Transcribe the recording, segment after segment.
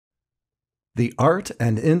The Art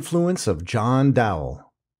and Influence of John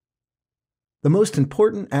Dowell. The most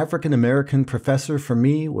important African American professor for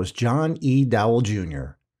me was John E. Dowell,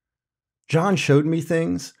 Jr. John showed me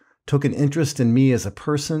things, took an interest in me as a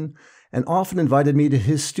person, and often invited me to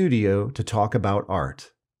his studio to talk about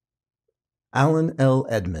art. Alan L.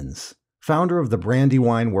 Edmonds, founder of the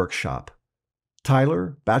Brandywine Workshop.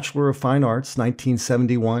 Tyler, Bachelor of Fine Arts,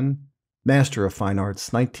 1971, Master of Fine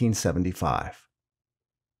Arts, 1975.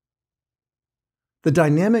 The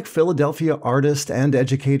dynamic Philadelphia artist and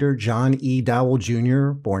educator John E. Dowell,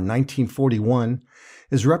 Jr., born 1941,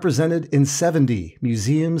 is represented in 70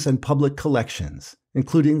 museums and public collections,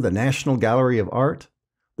 including the National Gallery of Art,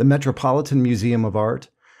 the Metropolitan Museum of Art,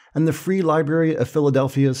 and the Free Library of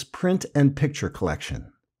Philadelphia's Print and Picture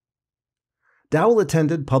Collection. Dowell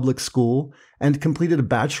attended public school and completed a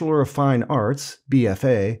Bachelor of Fine Arts,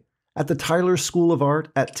 BFA, at the Tyler School of Art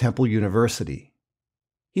at Temple University.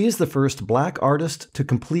 He is the first Black artist to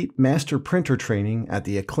complete master printer training at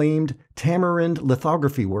the acclaimed Tamarind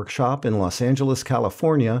Lithography Workshop in Los Angeles,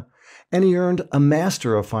 California, and he earned a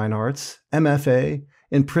Master of Fine Arts, MFA,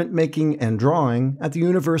 in printmaking and drawing at the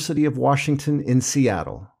University of Washington in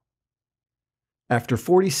Seattle. After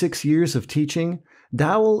 46 years of teaching,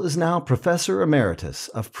 Dowell is now Professor Emeritus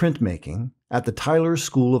of Printmaking at the Tyler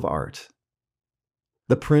School of Art.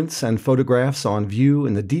 The prints and photographs on view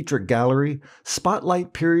in the Dietrich Gallery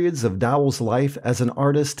spotlight periods of Dowell's life as an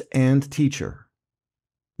artist and teacher.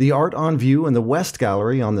 The art on view in the West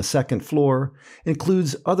Gallery on the second floor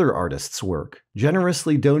includes other artists' work,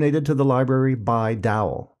 generously donated to the library by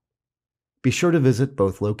Dowell. Be sure to visit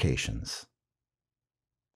both locations.